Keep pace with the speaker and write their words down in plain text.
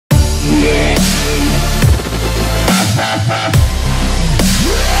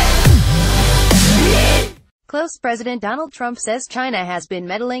Close President Donald Trump says China has been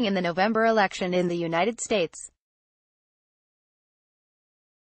meddling in the November election in the United States.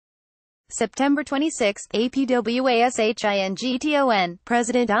 September 26, APWASHINGTON,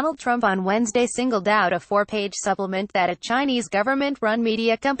 President Donald Trump on Wednesday singled out a 4-page supplement that a Chinese government-run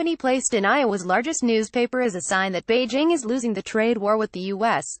media company placed in Iowa's largest newspaper as a sign that Beijing is losing the trade war with the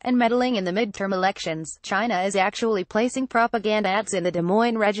U.S. and meddling in the midterm elections. China is actually placing propaganda ads in the Des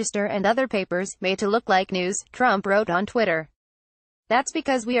Moines Register and other papers, made to look like news, Trump wrote on Twitter. That's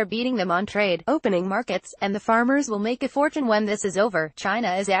because we are beating them on trade, opening markets, and the farmers will make a fortune when this is over.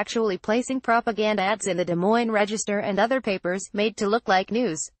 China is actually placing propaganda ads in the Des Moines Register and other papers, made to look like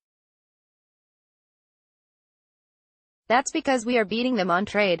news. That's because we are beating them on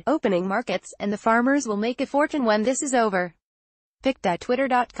trade, opening markets, and the farmers will make a fortune when this is over.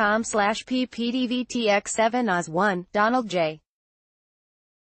 pic.twitter.com/ppdvtx7os1, Donald J.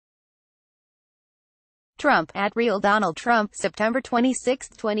 Trump, @Real Donald Trump, September 26,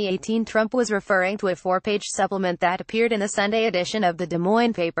 2018. Trump was referring to a 4-page supplement that appeared in the Sunday edition of the Des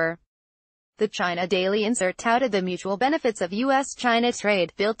Moines paper. The China Daily insert touted the mutual benefits of U.S.-China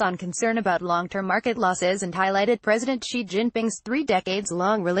trade, built on concern about long-term market losses, and highlighted President Xi Jinping's 3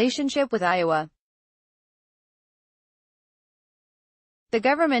 decades-long relationship with Iowa. The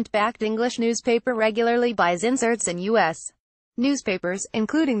government-backed English newspaper regularly buys inserts in U.S. newspapers,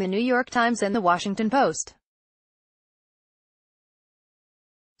 including the New York Times and the Washington Post.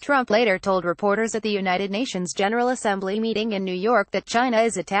 Trump later told reporters at the United Nations General Assembly meeting in New York that China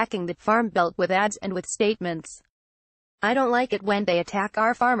is attacking the Farm Belt with ads and with statements. "I don't like it when they attack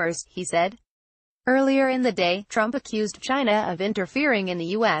our farmers," he said. Earlier in the day, Trump accused China of interfering in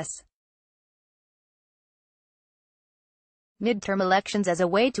the U.S. midterm elections as a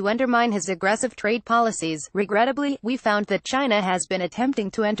way to undermine his aggressive trade policies. "Regrettably, we found that China has been attempting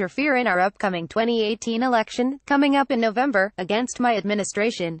to interfere in our upcoming 2018 election, coming up in November, against my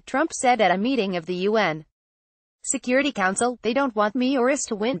administration," Trump said at a meeting of the UN Security Council. "They don't want me or us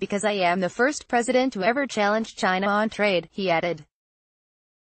to win because I am the first president to ever challenge China on trade," he added.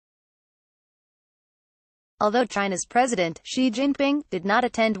 Although China's President, Xi Jinping, did not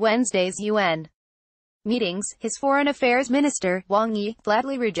attend Wednesday's UN meetings, his Foreign Affairs Minister, Wang Yi,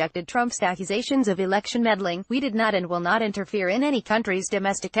 flatly rejected Trump's accusations of election meddling. "We did not and will not interfere in any country's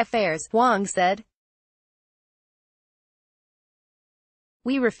domestic affairs," Wang said.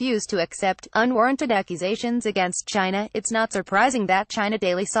 "We refuse to accept unwarranted accusations against China." It's not surprising that China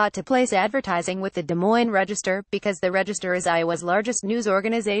Daily sought to place advertising with the Des Moines Register, because the Register is Iowa's largest news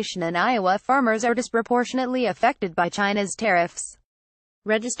organization and Iowa farmers are disproportionately affected by China's tariffs.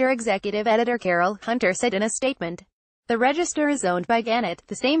 Register executive editor Carol Hunter said in a statement, "The Register is owned by Gannett,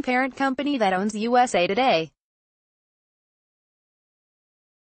 the same parent company that owns USA Today."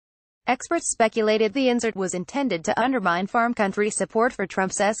 Experts speculated the insert was intended to undermine farm country support for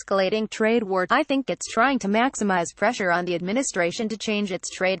Trump's escalating trade war. "I think it's trying to maximize pressure on the administration to change its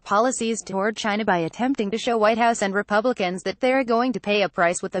trade policies toward China by attempting to show White House and Republicans that they're going to pay a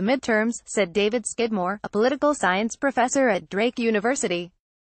price with the midterms," said David Skidmore, a political science professor at Drake University.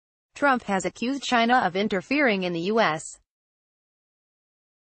 Trump has accused China of interfering in the U.S.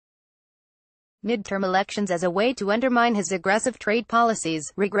 midterm elections as a way to undermine his aggressive trade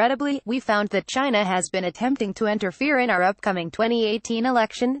policies. "Regrettably, we found that China has been attempting to interfere in our upcoming 2018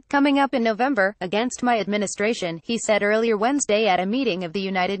 election, coming up in November, against my administration," he said earlier Wednesday at a meeting of the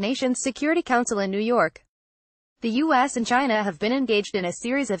United Nations Security Council in New York. The U.S. and China have been engaged in a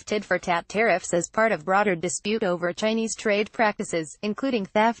series of tit-for-tat tariffs as part of broader dispute over Chinese trade practices, including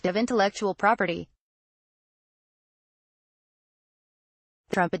theft of intellectual property.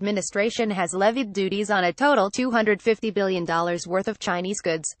 Trump administration has levied duties on a total $250 billion worth of Chinese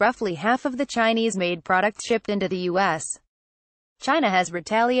goods, roughly half of the Chinese-made products shipped into the U.S. China has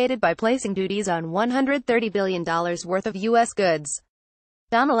retaliated by placing duties on $130 billion worth of U.S. goods.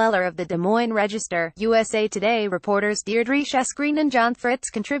 Donald Eller of the Des Moines Register, USA Today reporters Deirdre Shesgreen and John Fritz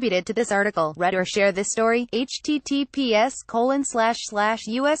contributed to this article. Read or share this story.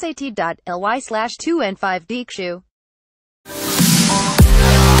 https://usat.ly/2n5deekshoe